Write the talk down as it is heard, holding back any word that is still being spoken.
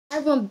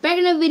everyone, back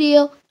in the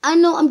video. I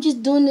know I'm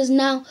just doing this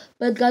now,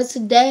 but guys,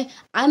 today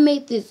I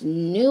made this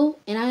new,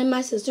 and I'm in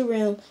my sister's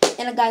room,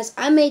 and guys,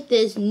 I made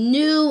this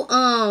new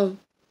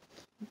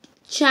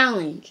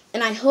challenge,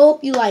 and I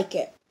hope you like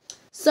it.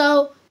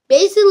 So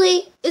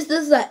basically, this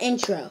is an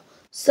intro.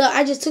 So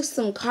I just took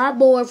some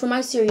cardboard from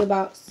my cereal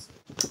box,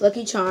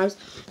 Lucky Charms,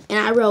 and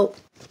I wrote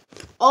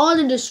all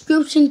the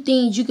description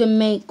things you can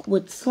make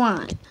with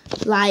slime.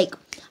 Like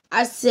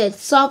I said,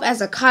 soft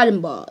as a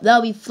cotton ball.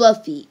 That'll be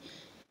fluffy.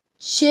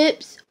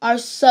 Chips are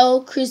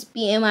so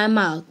crispy in my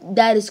mouth.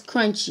 That is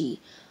crunchy.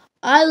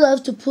 I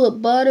love to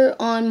put butter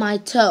on my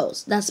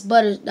toast. That's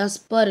butter. That's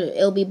butter.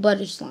 It'll be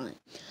butter slime.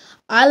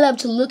 I love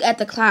to look at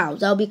the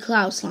clouds. That'll be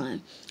cloud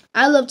slime.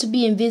 I love to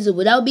be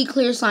invisible. That'll be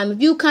clear slime.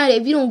 If you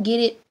don't get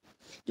it,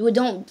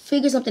 don't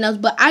figure something else.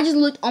 But I just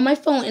looked on my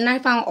phone and I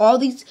found all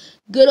these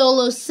good old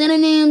little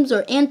synonyms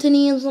or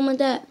antonyms, something like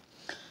that.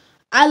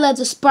 I love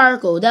to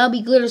sparkle. That'll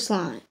be glitter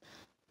slime.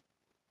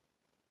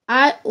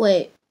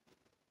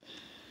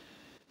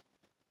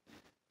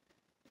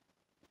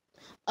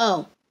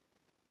 Oh,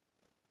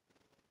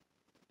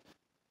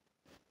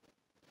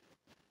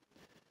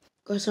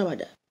 sorry about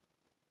that.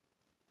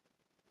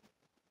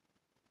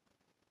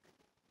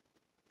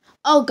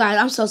 Oh, guys,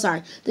 I'm so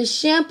sorry. The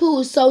shampoo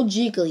is so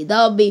jiggly.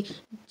 That'll be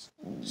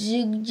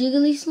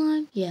jiggly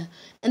slime? Yeah.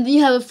 And then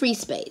you have a free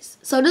space.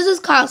 So this is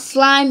called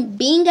Slime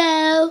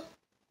Bingo.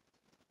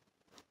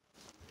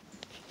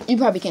 You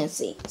probably can't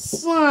see.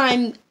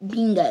 Slime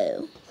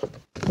Bingo.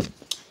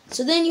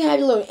 So then you have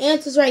your little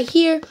answers right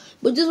here.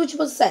 But this is what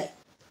you're supposed to say.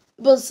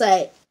 You're supposed to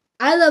say,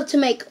 I love to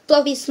make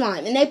fluffy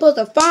slime. And they're supposed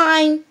to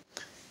find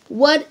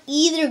what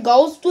either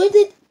goes with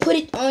it, put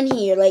it on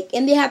here.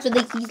 And they have to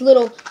make these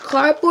little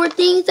cardboard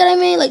things that I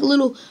made. Like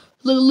little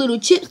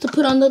chips to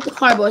put on the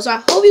cardboard. So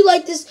I hope you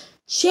like this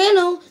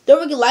channel.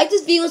 Don't forget to like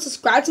this video and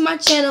subscribe to my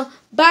channel.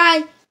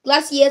 Bye.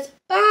 Gracias.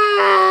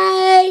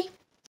 Bye.